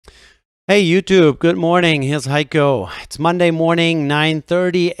Hey YouTube, good morning. Here's Heiko. It's Monday morning,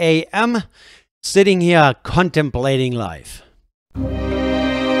 9:30 a.m. Sitting here contemplating life.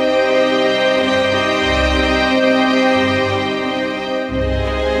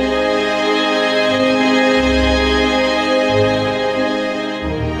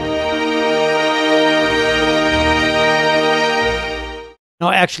 No,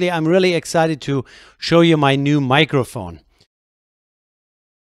 actually, I'm really excited to show you my new microphone.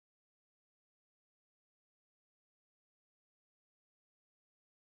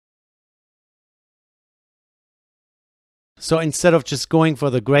 So instead of just going for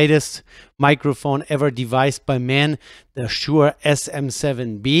the greatest microphone ever devised by man, the Shure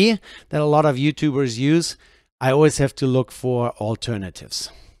SM7B that a lot of YouTubers use, I always have to look for alternatives.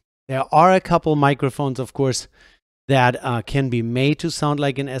 There are a couple microphones, of course, that can be made to sound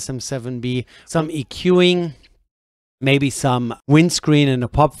like an SM7B, some EQing, maybe some windscreen and a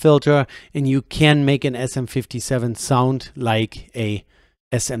pop filter, and you can make an SM57 sound like a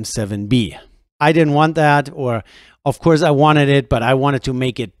SM7B. I didn't want that, or of course I wanted it, but I wanted to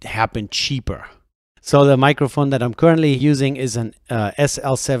make it happen cheaper. So the microphone that I'm currently using is an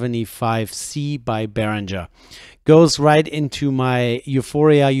SL75C by Behringer. Goes right into my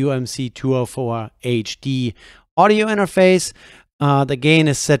Behringer UMC204HD audio interface. The gain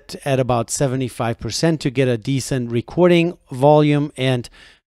is set at about 75% to get a decent recording volume, and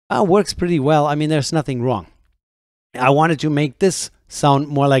works pretty well. I mean, there's nothing wrong. I wanted to make this sound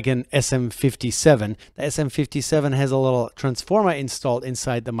more like an SM57. The SM57 has a little transformer installed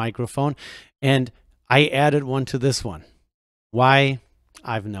inside the microphone, and I added one to this one. Why?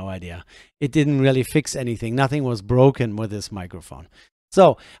 I have no idea. It didn't really fix anything. Nothing was broken with this microphone.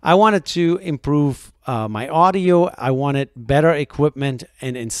 So I wanted to improve my audio. I wanted better equipment,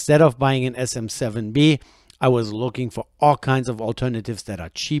 and instead of buying an SM7B, I was looking for all kinds of alternatives that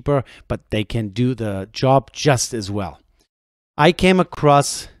are cheaper, but they can do the job just as well. I came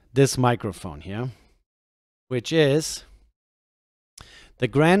across this microphone here, which is the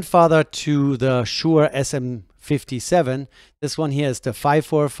grandfather to the Shure SM57. This one here is the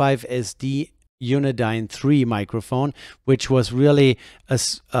 545SD Unidyne III microphone, which was really an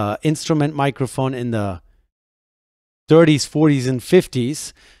instrument microphone in the 30s, 40s, and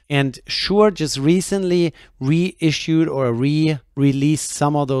 50s. And Shure just recently reissued or re-released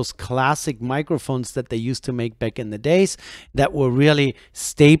some of those classic microphones that they used to make back in the days that were really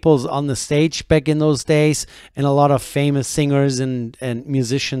staples on the stage back in those days. And a lot of famous singers and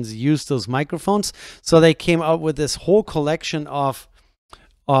musicians used those microphones. So they came out with this whole collection of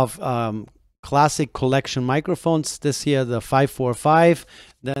classic collection microphones. This here, the 545.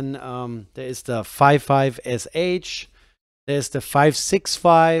 Then there is the 55SH. There's the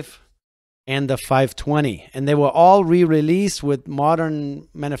 565 and the 520, and they were all re-released with modern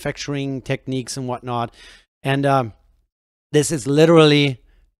manufacturing techniques and whatnot. And this is literally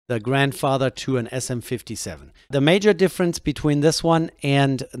the grandfather to an SM57. The major difference between this one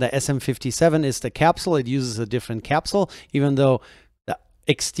and the SM57 is the capsule. It uses a different capsule, even though the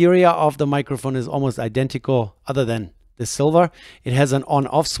exterior of the microphone is almost identical other than the silver. It has an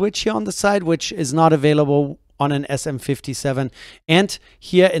on-off switch here on the side, which is not available on an SM57. And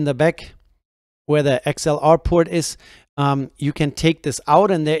here in the back where the XLR port is, you can take this out,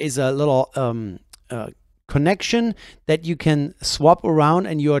 and there is a little connection that you can swap around,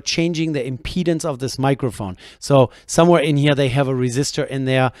 and you are changing the impedance of this microphone. So somewhere in here they have a resistor in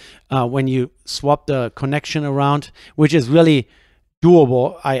there when you swap the connection around, which is really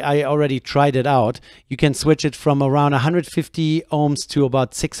doable. I already tried it out. You can switch it from around 150 ohms to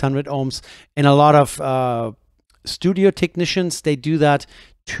about 600 ohms, and a lot of studio technicians, they do that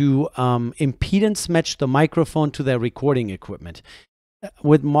to impedance match the microphone to their recording equipment.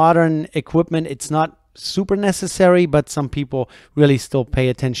 With modern equipment, it's not super necessary, but some people really still pay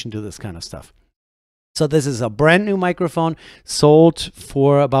attention to this kind of stuff. So this is a brand new microphone, sold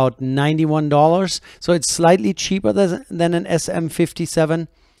for about $91. So it's slightly cheaper than an SM57.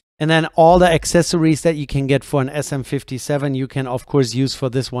 And then all the accessories that you can get for an SM57, you can of course use for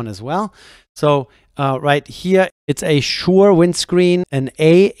this one as well. So right here, it's a Shure windscreen, an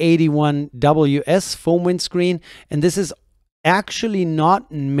A81WS foam windscreen. And this is actually not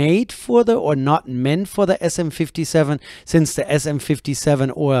made for or not meant for the SM57, since the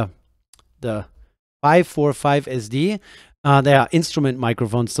SM57 or the 545SD, they are instrument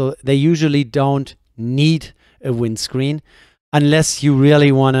microphones. So they usually don't need a windscreen, unless you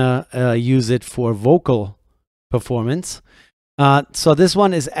really want to use it for vocal performance. So this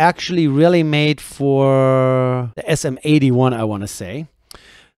one is actually really made for the SM81, I want to say.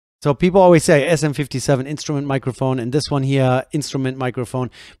 So people always say SM57 instrument microphone and this one here instrument microphone,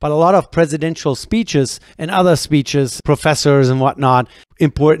 but a lot of presidential speeches and other speeches, professors and whatnot,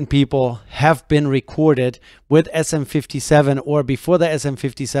 important people have been recorded with SM57 or before the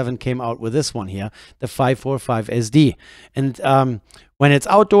SM57 came out with this one here, the 545SD. And when it's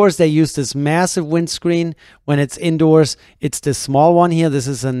outdoors, they use this massive windscreen. When it's indoors, it's this small one here. This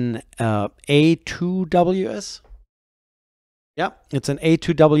is an A2WS. Yeah, it's an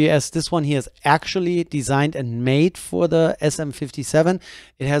A2WS. This one here is actually designed and made for the SM57.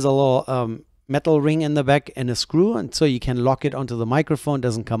 It has a little metal ring in the back and a screw, and so you can lock it onto the microphone,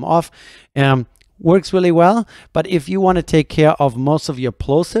 doesn't come off. Works really well, but if you want to take care of most of your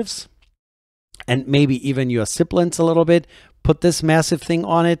plosives and maybe even your sibilants a little bit, put this massive thing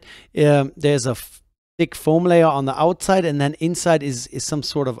on it. There's a thick foam layer on the outside, and then inside is some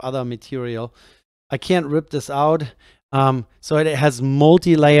sort of other material. I can't rip this out. So it has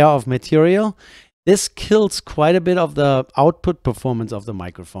multi-layer of material. This kills quite a bit of the output performance of the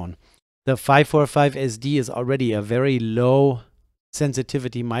microphone. The 545SD is already a very low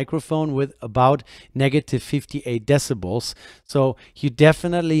sensitivity microphone with about -58 decibels. So you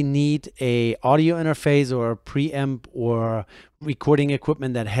definitely need a audio interface or a preamp or recording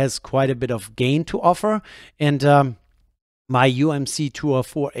equipment that has quite a bit of gain to offer. And my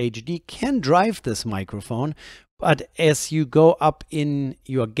UMC204HD can drive this microphone. But as you go up in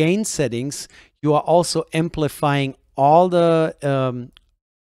your gain settings, you are also amplifying all the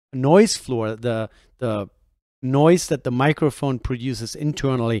noise floor, the noise that the microphone produces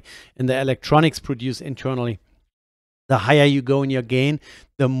internally and the electronics produce internally. The higher you go in your gain,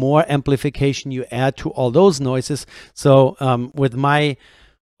 the more amplification you add to all those noises. So with my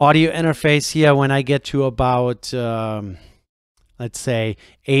audio interface here, when I get to about let's say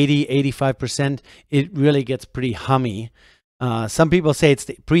 80–85%, it really gets pretty hummy. Some people say it's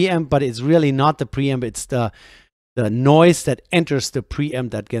the preamp, but it's really not the preamp. It's the noise that enters the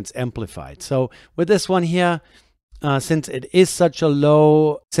preamp that gets amplified. So with this one here, since it is such a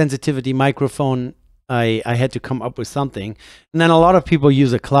low sensitivity microphone, I had to come up with something. And then a lot of people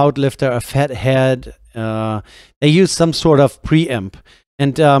use a cloud lifter, a fat head. They use some sort of preamp.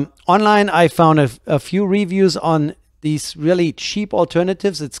 And online, I found a few reviews on these really cheap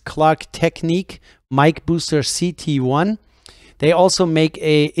alternatives. It's Klark Technic Mic Booster CT1. They also make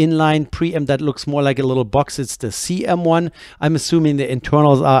a inline preamp that looks more like a little box. It's the CM1. I'm assuming the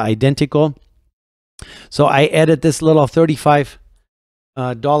internals are identical. So I added this little $35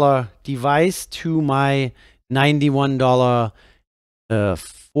 device to my $91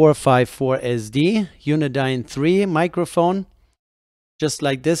 454SD Unidyne III microphone. Just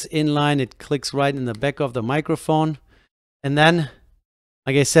like this inline, it clicks right in the back of the microphone. And then,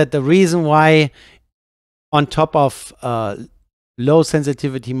 like I said, the reason why on top of low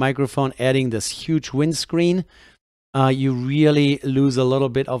sensitivity microphone, adding this huge windscreen, you really lose a little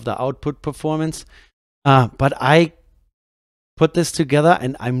bit of the output performance. But I put this together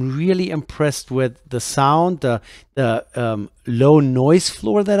and I'm really impressed with the sound, the low noise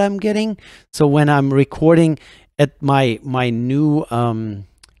floor that I'm getting. So when I'm recording at my new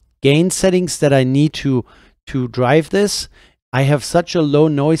gain settings that I need to drive this, I have such a low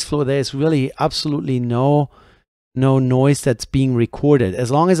noise floor. There's really absolutely no noise that's being recorded. As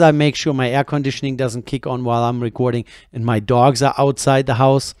long as I make sure my air conditioning doesn't kick on while I'm recording and my dogs are outside the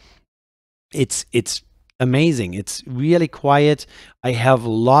house, it's amazing. It's really quiet. I have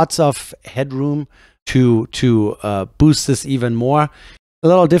lots of headroom to boost this even more. A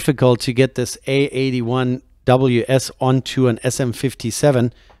little difficult to get this A81WS onto an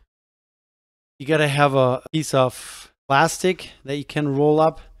SM57. You gotta have a piece of plastic that you can roll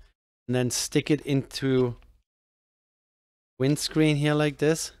up and then stick it into windscreen here like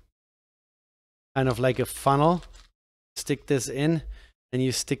this, kind of like a funnel. Stick this in and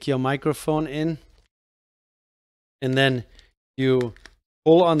you stick your microphone in, and then you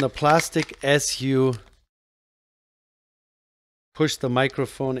pull on the plastic as you push the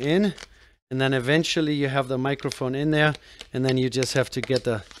microphone in, and then eventually you have the microphone in there, and then you just have to get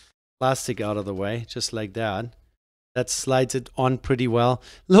the plastic out of the way, just like that. That slides it on pretty well.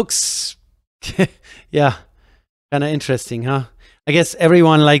 Looks, yeah, kind of interesting, huh? I guess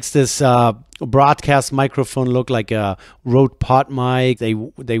everyone likes this broadcast microphone look, like a Rode Pod mic. They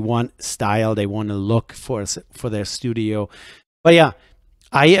want style. They want to look for their studio. But yeah,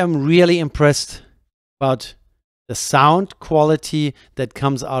 I am really impressed about the sound quality that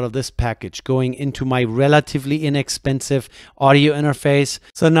comes out of this package going into my relatively inexpensive audio interface.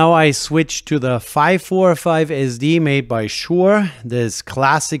 So now I switch to the 545SD made by Shure, this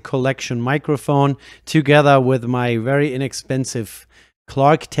classic collection microphone, together with my very inexpensive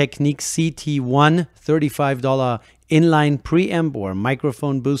Klark Technic CT1 $35 inline preamp or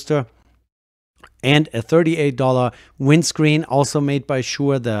microphone booster, and a $38 windscreen, also made by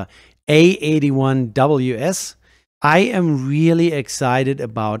Shure, the A81WS. I am really excited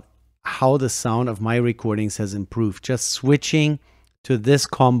about how the sound of my recordings has improved just switching to this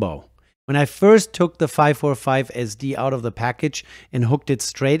combo. When I first took the 545 SD out of the package and hooked it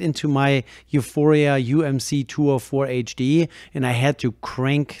straight into my Behringer UMC204HD, and I had to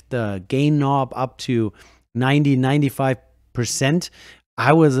crank the gain knob up to 90–95%,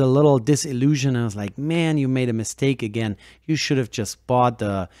 I was a little disillusioned. I was like, man, you made a mistake again. You should have just bought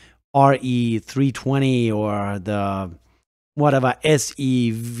the RE320 or the whatever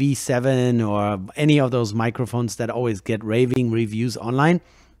SE V7 or any of those microphones that always get raving reviews online.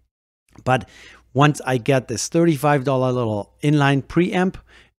 But once I get this $35 little inline preamp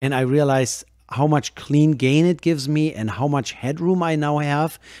and I realized how much clean gain it gives me and how much headroom I now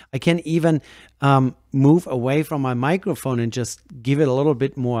have, I can even move away from my microphone and just give it a little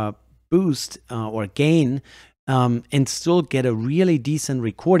bit more boost or gain, and still get a really decent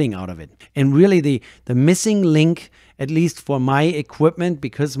recording out of it. And really the missing link, at least for my equipment,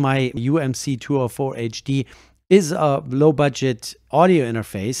 because my UMC204HD is a low budget audio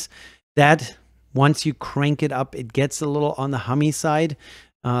interface, that once you crank it up, it gets a little on the hummy side.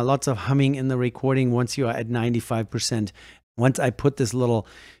 Lots of humming in the recording once you are at 95%. Once I put this little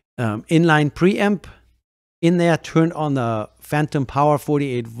inline preamp in there, turned on the phantom power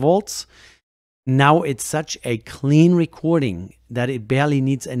 48 volts, now it's such a clean recording that it barely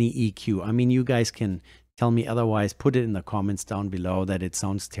needs any EQ. I mean, you guys can tell me otherwise. Put it in the comments down below that it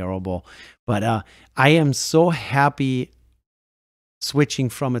sounds terrible. But I am so happy switching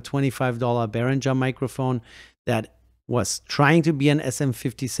from a $25 Behringer microphone that was trying to be an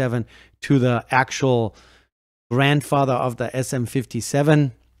SM57 to the actual grandfather of the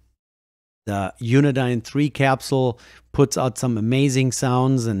SM57. The Unidyne III capsule puts out some amazing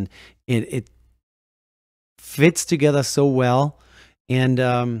sounds, and it fits together so well. And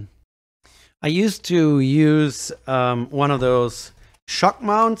I used to use one of those shock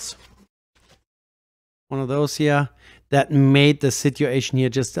mounts, one of those here, that made the situation here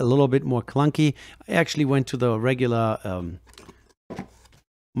just a little bit more clunky. I actually went to the regular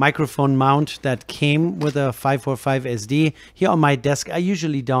microphone mount that came with a 545 SD. Here on my desk, I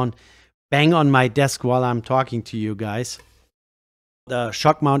usually don't bang on my desk while I'm talking to you guys. The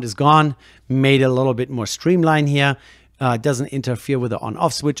shock mount is gone, made it a little bit more streamlined here. It doesn't interfere with the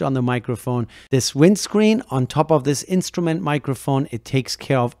on-off switch on the microphone. This windscreen on top of this instrument microphone, it takes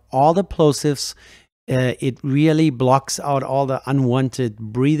care of all the plosives. It really blocks out all the unwanted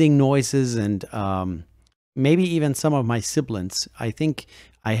breathing noises and maybe even some of my sibilants. I think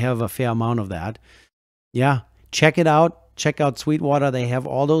I have a fair amount of that. Yeah, check it out. Check out Sweetwater. They have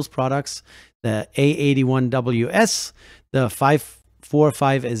all those products. The A81WS, the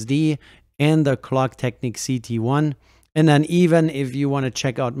 545 SD, and the Klark Technic CT1. And then even if you want to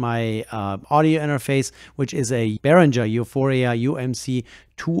check out my audio interface, which is a Behringer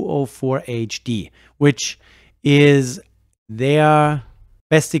UMC204HD, which is their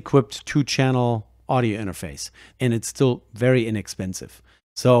best equipped 2-channel audio interface. And it's still very inexpensive.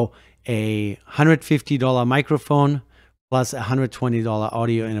 So a $150 microphone plus a $120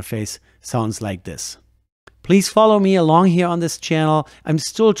 audio interface sounds like this. Please follow me along here on this channel. I'm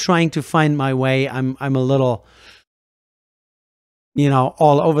still trying to find my way. I'm a little, you know,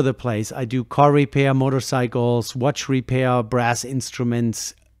 all over the place. I do car repair, motorcycles, watch repair, brass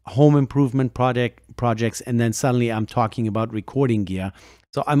instruments, home improvement projects, and then suddenly I'm talking about recording gear.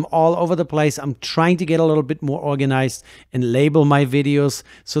 So I'm all over the place. I'm trying to get a little bit more organized and label my videos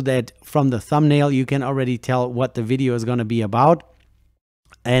so that from the thumbnail you can already tell what the video is going to be about.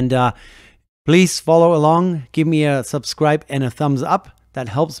 And please follow along. Give me a subscribe and a thumbs up. That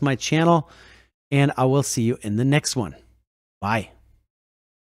helps my channel. And I will see you in the next one. Bye.